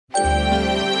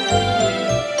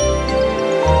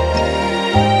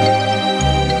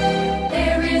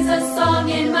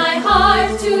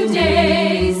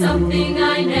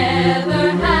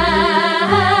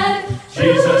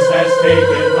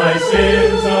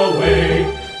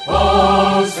away.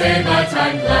 Oh, say that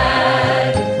I'm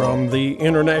glad. From the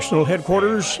international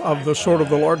headquarters of the Sword of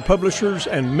the Lord Publishers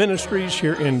and Ministries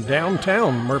here in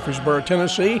downtown Murfreesboro,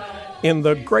 Tennessee, in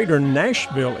the greater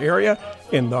Nashville area,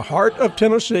 in the heart of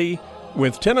Tennessee,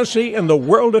 with Tennessee and the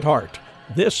world at heart,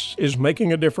 this is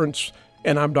Making a Difference,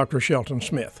 and I'm Dr. Shelton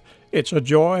Smith. It's a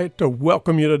joy to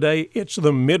welcome you today. It's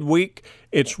the midweek.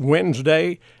 It's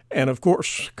Wednesday. And of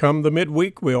course, come the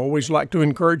midweek, we always like to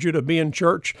encourage you to be in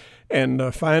church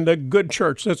and find a good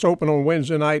church that's open on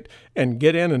Wednesday night and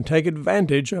get in and take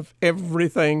advantage of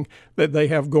everything that they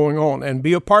have going on and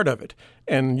be a part of it.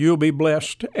 And you'll be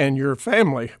blessed and your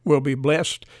family will be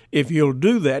blessed if you'll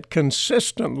do that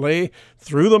consistently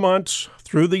through the months,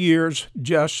 through the years.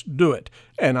 Just do it.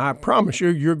 And I promise you,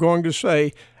 you're going to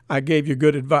say, I gave you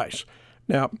good advice.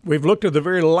 Now, we've looked at the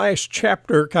very last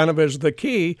chapter kind of as the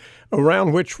key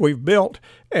around which we've built,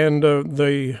 and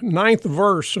the 9th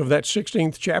verse of that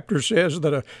 16th chapter says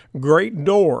that a great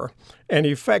door and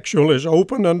effectual is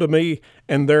opened unto me,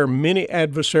 and there are many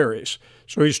adversaries.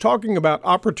 So he's talking about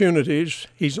opportunities.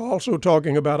 He's also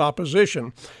talking about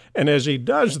opposition. And as he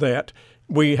does that,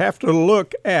 we have to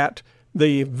look at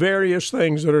the various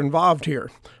things that are involved here.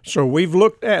 So we've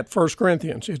looked at 1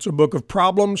 Corinthians. It's a book of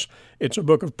problems, it's a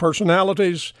book of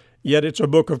personalities, yet it's a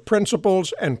book of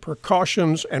principles and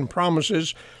precautions and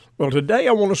promises. Well, today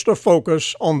I want us to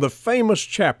focus on the famous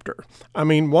chapter. I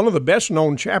mean, one of the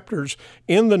best-known chapters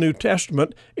in the New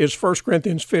Testament is 1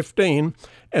 Corinthians 15,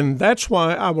 and that's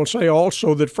why I will say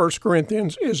also that 1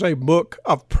 Corinthians is a book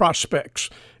of prospects.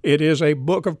 It is a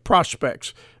book of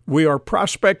prospects. We are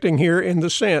prospecting here in the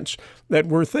sense that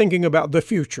we're thinking about the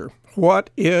future.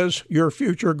 What is your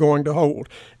future going to hold?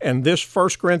 And this 1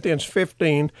 Corinthians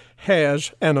 15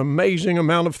 has an amazing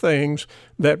amount of things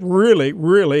that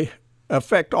really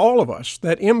affect all of us,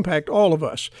 that impact all of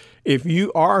us. If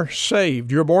you are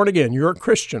saved, you're born again, you're a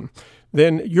Christian,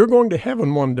 then you're going to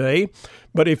heaven one day.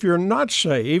 But if you're not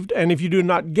saved, and if you do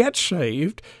not get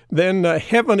saved, then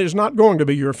heaven is not going to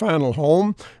be your final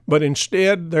home, but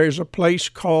instead there's a place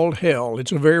called hell.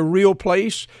 It's a very real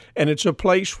place, and it's a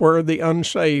place where the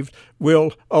unsaved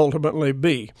will ultimately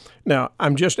be. Now,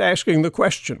 I'm just asking the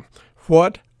question,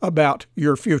 what about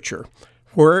your future?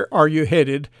 Where are you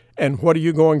headed? And what are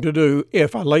you going to do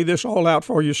if I lay this all out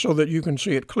for you so that you can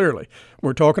see it clearly?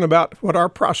 We're talking about what our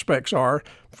prospects are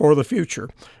for the future.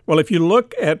 Well, if you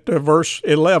look at verse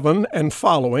 11 and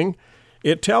following,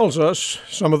 it tells us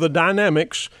some of the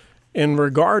dynamics in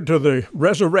regard to the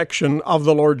resurrection of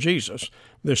the Lord Jesus.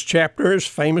 This chapter is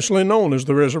famously known as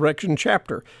the resurrection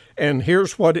chapter. And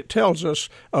here's what it tells us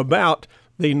about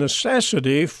the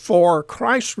necessity for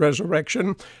Christ's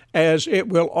resurrection, as it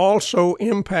will also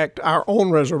impact our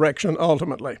own resurrection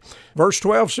ultimately. Verse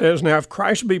 12 says, Now if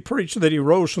Christ be preached that he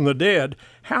rose from the dead,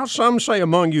 how some say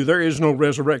among you there is no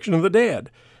resurrection of the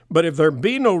dead? But if there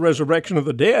be no resurrection of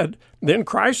the dead, then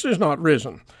Christ is not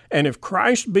risen. And if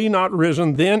Christ be not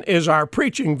risen, then is our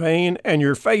preaching vain, and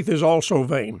your faith is also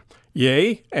vain.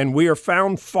 Yea, and we are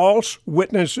found false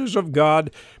witnesses of God,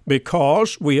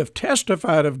 because we have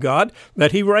testified of God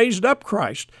that he raised up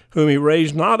Christ, whom he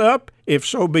raised not up, if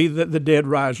so be that the dead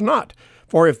rise not.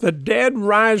 For if the dead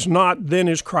rise not, then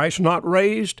is Christ not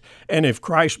raised. And if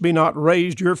Christ be not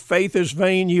raised, your faith is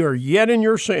vain, ye are yet in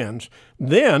your sins.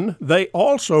 Then they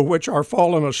also which are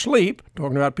fallen asleep,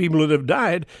 talking about people that have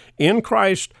died, in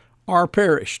Christ are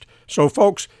perished. So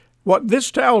folks, what this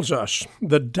tells us,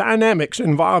 the dynamics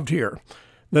involved here,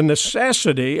 the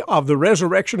necessity of the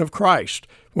resurrection of Christ.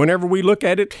 Whenever we look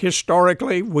at it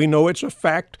historically, we know it's a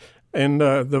fact in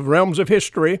the realms of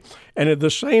history. And at the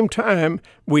same time,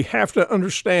 we have to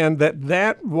understand that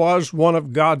that was one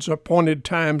of God's appointed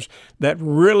times that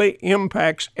really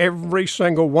impacts every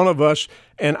single one of us.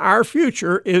 And our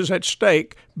future is at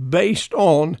stake based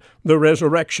on the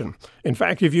resurrection. In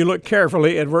fact, if you look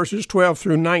carefully at verses 12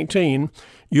 through 19,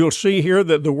 you'll see here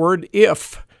that the word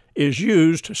if is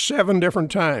used 7 different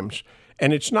times.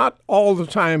 And it's not all the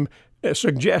time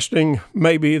suggesting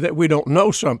maybe that we don't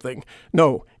know something.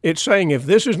 No, it's saying if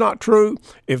this is not true,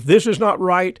 if this is not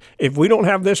right, if we don't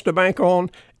have this to bank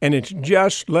on, and it's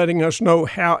just letting us know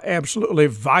how absolutely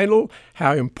vital,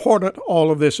 how important all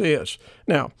of this is.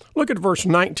 Now, look at verse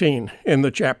 19 in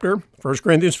the chapter, 1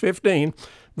 Corinthians 15.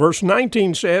 Verse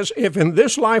 19 says, If in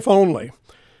this life only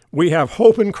we have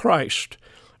hope in Christ,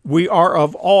 we are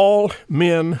of all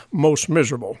men most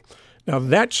miserable. Now,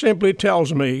 that simply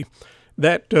tells me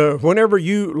that whenever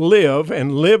you live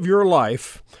and live your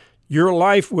life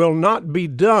will not be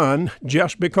done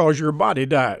just because your body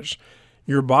dies.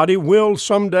 Your body will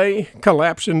someday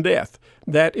collapse in death.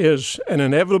 That is an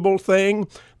inevitable thing.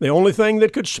 The only thing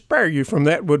that could spare you from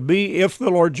that would be if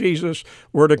the Lord Jesus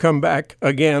were to come back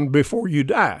again before you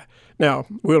die. Now,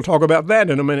 we'll talk about that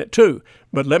in a minute too,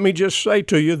 but let me just say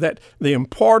to you that the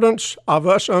importance of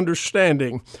us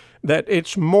understanding that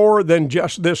it's more than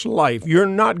just this life. You're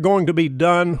not going to be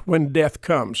done when death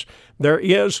comes. There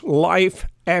is life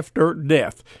after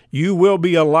death. You will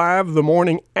be alive the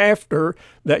morning after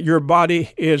that your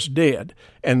body is dead.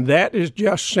 And that is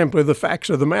just simply the facts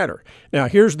of the matter. Now,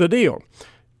 here's the deal.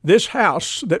 This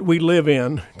house that we live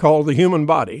in, called the human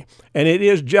body, and it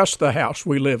is just the house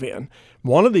we live in,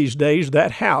 one of these days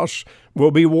that house will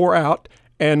be wore out,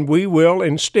 and we will,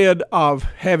 instead of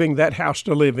having that house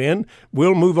to live in,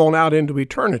 we'll move on out into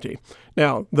eternity.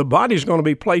 Now, the body's going to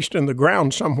be placed in the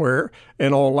ground somewhere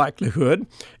in all likelihood,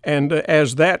 and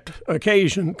as that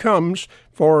occasion comes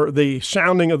for the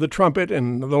sounding of the trumpet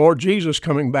and the Lord Jesus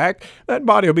coming back, that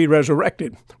body will be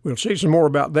resurrected. We'll see some more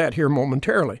about that here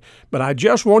momentarily. But I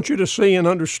just want you to see and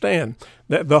understand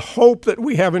that the hope that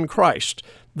we have in Christ,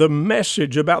 the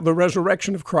message about the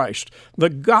resurrection of Christ, the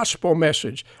gospel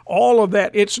message, all of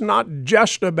that, it's not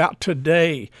just about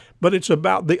today, but it's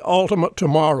about the ultimate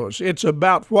tomorrows. It's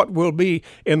about what will be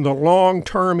in the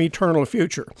long-term eternal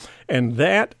future. And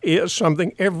that is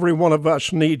something every one of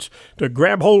us needs to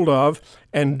grab hold of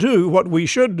and do what we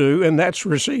should do, and that's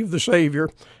receive the Savior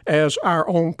as our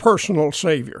own personal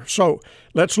Savior. So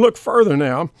let's look further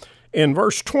now. In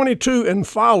verse 22 and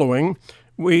following,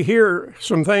 we hear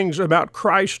some things about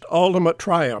Christ's ultimate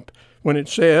triumph when it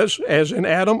says, as in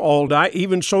Adam all die,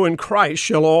 even so in Christ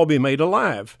shall all be made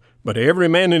alive. But every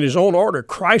man in his own order,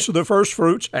 Christ of the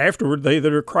firstfruits, afterward they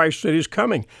that are Christ at his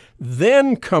coming.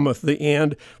 Then cometh the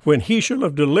end, when he shall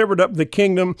have delivered up the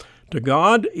kingdom to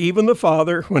God, even the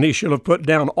Father, when he shall have put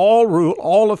down all rule,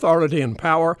 all authority and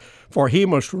power, for he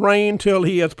must reign till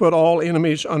he hath put all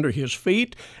enemies under his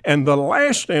feet, and the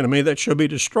last enemy that shall be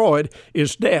destroyed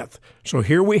is death. So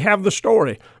here we have the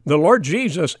story. The Lord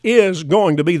Jesus is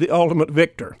going to be the ultimate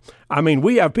victor. I mean,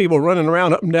 we have people running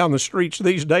around up and down the streets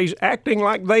these days acting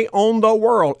like they own the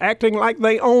world, acting like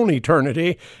they own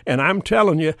eternity, and I'm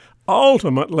telling you,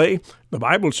 ultimately, the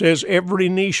Bible says every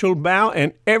knee shall bow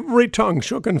and every tongue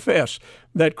shall confess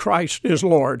that Christ is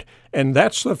Lord. And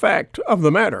that's the fact of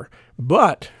the matter.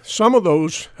 But some of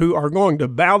those who are going to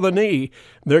bow the knee,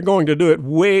 they're going to do it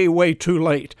way, way too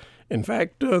late. In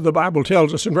fact, the Bible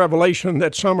tells us in Revelation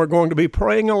that some are going to be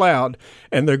praying aloud,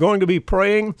 and they're going to be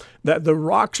praying that the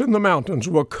rocks and the mountains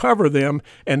will cover them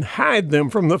and hide them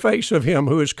from the face of him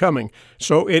who is coming.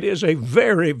 So it is a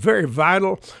very, very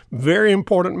vital, very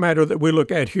important matter that we look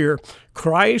at here.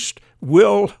 Christ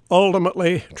will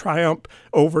ultimately triumph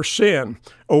over sin,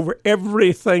 over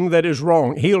everything that is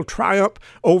wrong. He'll triumph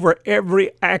over every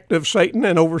act of Satan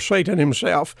and over Satan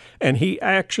himself, and he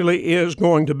actually is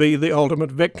going to be the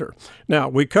ultimate victor. Now,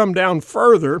 we come down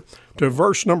further to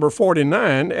verse number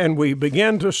 49, and we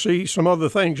begin to see some other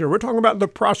things here. We're talking about the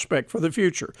prospect for the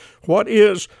future. What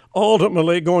is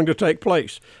ultimately going to take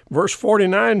place? Verse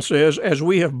 49 says, as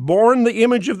we have borne the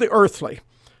image of the earthly,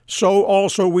 so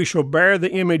also we shall bear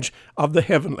the image of the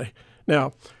heavenly.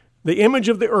 Now, the image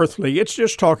of the earthly, it's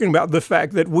just talking about the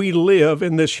fact that we live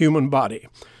in this human body.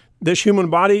 This human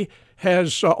body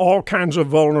has all kinds of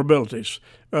vulnerabilities.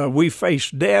 We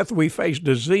face death, we face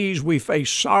disease, we face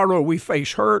sorrow, we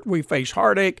face hurt, we face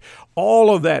heartache, all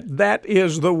of that. That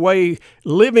is the way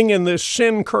living in this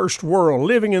sin-cursed world,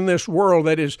 living in this world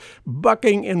that is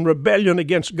bucking in rebellion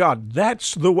against God.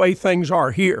 That's the way things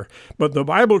are here. But the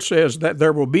Bible says that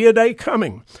there will be a day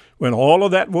coming when all of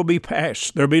that will be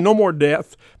past. There'll be no more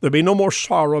death, there'll be no more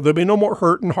sorrow, there'll be no more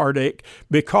hurt and heartache,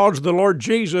 because the Lord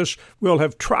Jesus will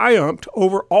have triumphed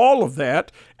over all of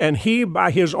that, and he, by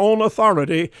his own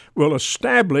authority, will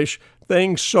establish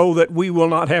things so that we will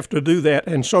not have to do that.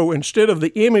 And so instead of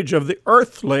the image of the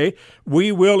earthly,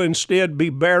 we will instead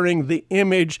be bearing the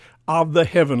image of the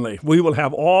heavenly. We will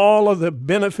have all of the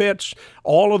benefits,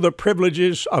 all of the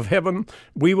privileges of heaven.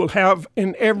 We will have,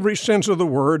 in every sense of the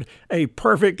word, a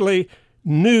perfectly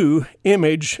new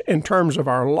image in terms of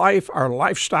our life, our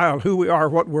lifestyle, who we are,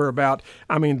 what we're about.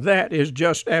 I mean, that is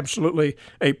just absolutely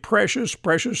a precious,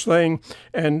 precious thing.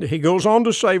 And he goes on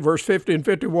to say, verse 50 and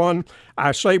 51,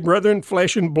 I say, brethren,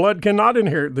 flesh and blood cannot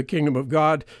inherit the kingdom of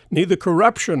God, neither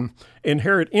corruption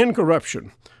inherit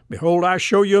incorruption. Behold, I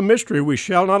show you a mystery. We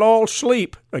shall not all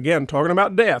sleep, again, talking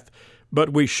about death,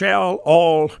 but we shall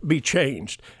all be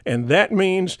changed. And that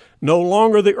means no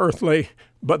longer the earthly,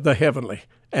 but the heavenly.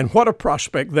 And what a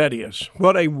prospect that is.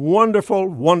 What a wonderful,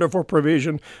 wonderful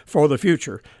provision for the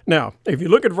future. Now, if you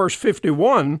look at verse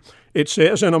 51, it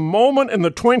says, in a moment, in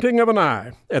the twinkling of an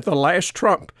eye, at the last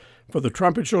trump, For the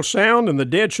trumpet shall sound, and the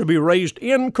dead shall be raised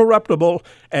incorruptible,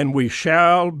 and we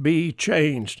shall be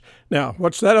changed. Now,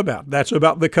 what's that about? That's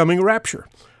about the coming rapture.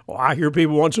 Well, I hear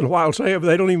people once in a while say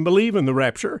they don't even believe in the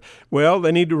rapture. Well,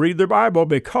 they need to read their Bible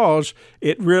because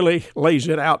it really lays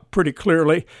it out pretty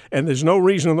clearly, and there's no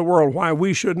reason in the world why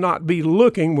we should not be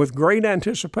looking with great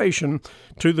anticipation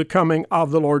to the coming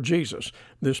of the Lord Jesus.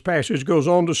 This passage goes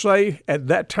on to say, at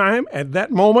that time, at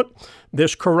that moment,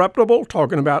 this corruptible,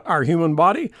 talking about our human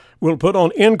body, will put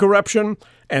on incorruption,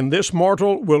 and this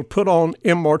mortal will put on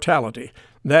immortality.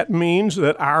 That means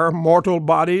that our mortal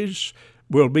bodies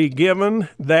will be given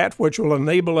that which will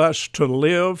enable us to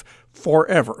live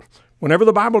forever. Whenever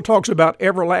the Bible talks about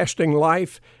everlasting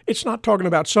life, it's not talking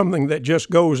about something that just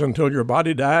goes until your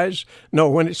body dies. No,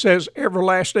 when it says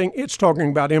everlasting, it's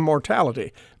talking about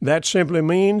immortality. That simply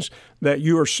means that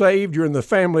you are saved, you're in the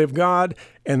family of God,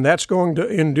 and that's going to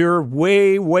endure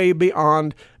way, way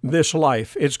beyond this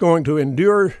life. It's going to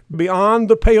endure beyond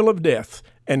the pale of death.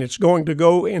 And it's going to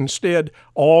go instead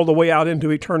all the way out into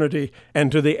eternity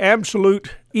and to the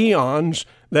absolute eons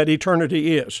that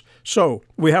eternity is. So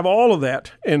we have all of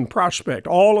that in prospect,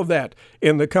 all of that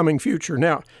in the coming future.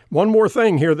 Now, one more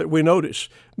thing here that we notice.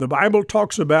 The Bible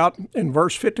talks about, in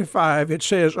verse 55, it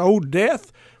says, O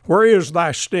death, where is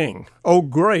thy sting? O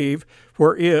grave,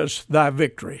 where is thy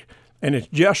victory? And it's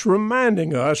just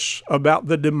reminding us about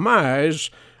the demise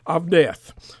of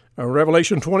death.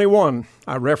 Revelation 21,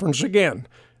 I reference again.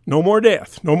 No more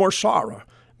death, no more sorrow,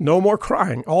 no more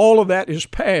crying. All of that is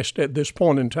past at this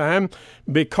point in time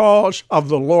because of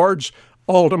the Lord's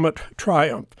ultimate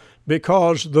triumph,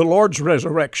 because the Lord's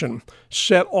resurrection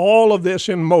set all of this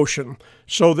in motion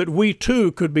so that we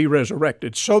too could be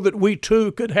resurrected, so that we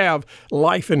too could have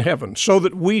life in heaven, so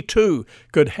that we too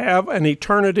could have an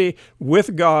eternity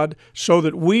with God, so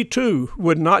that we too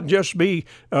would not just be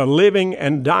living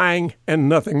and dying and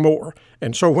nothing more.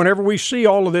 And so whenever we see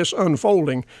all of this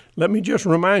unfolding, let me just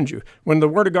remind you, when the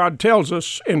Word of God tells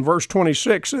us in verse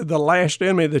 26 that the last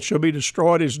enemy that shall be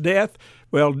destroyed is death,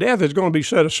 well, death is going to be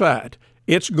set aside.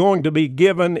 It's going to be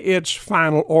given its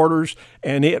final orders,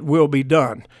 and it will be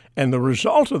done. And the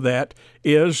result of that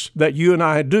is that you and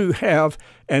I do have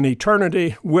an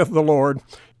eternity with the Lord.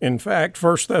 In fact,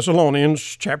 1 Thessalonians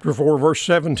chapter 4, verse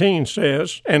 17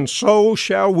 says, and so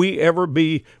shall we ever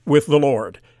be with the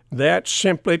Lord. That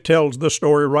simply tells the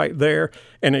story right there.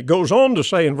 And it goes on to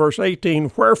say in verse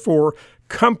 18, wherefore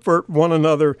comfort one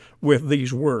another with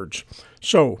these words.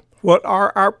 So, what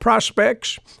are our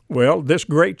prospects? Well, this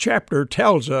great chapter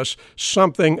tells us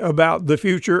something about the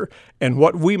future and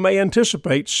what we may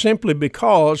anticipate simply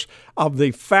because of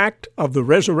the fact of the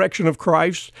resurrection of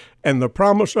Christ and the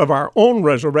promise of our own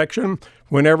resurrection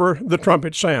whenever the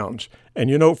trumpet sounds. And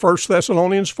you know, 1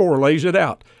 Thessalonians 4 lays it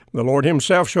out. The Lord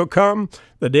himself shall come,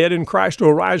 the dead in Christ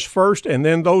will rise first, and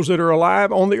then those that are alive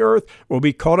on the earth will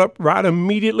be caught up right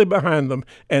immediately behind them.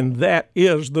 And that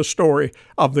is the story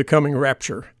of the coming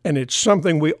rapture. And it's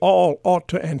something we all ought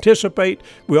to anticipate,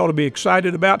 we ought to be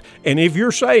excited about. And if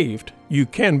you're saved, you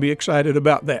can be excited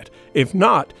about that. If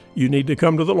not, you need to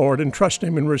come to the Lord and trust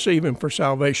Him and receive Him for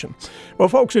salvation. Well,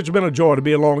 folks, it's been a joy to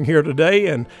be along here today,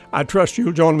 and I trust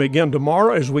you'll join me again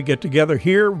tomorrow as we get together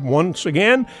here once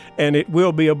again, and it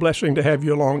will be a blessing to have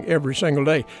you along every single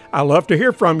day. I love to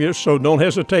hear from you, so don't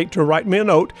hesitate to write me a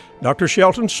note. Dr.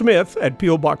 Shelton Smith at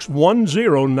P.O. Box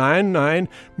 1099,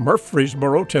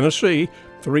 Murfreesboro, Tennessee,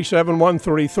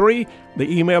 37133.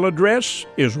 The email address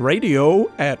is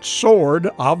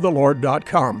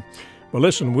radio@swordoftheLord.com. Well,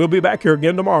 listen, we'll be back here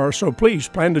again tomorrow, so please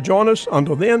plan to join us.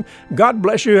 Until then, God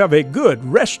bless you. Have a good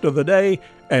rest of the day,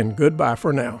 and goodbye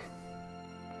for now.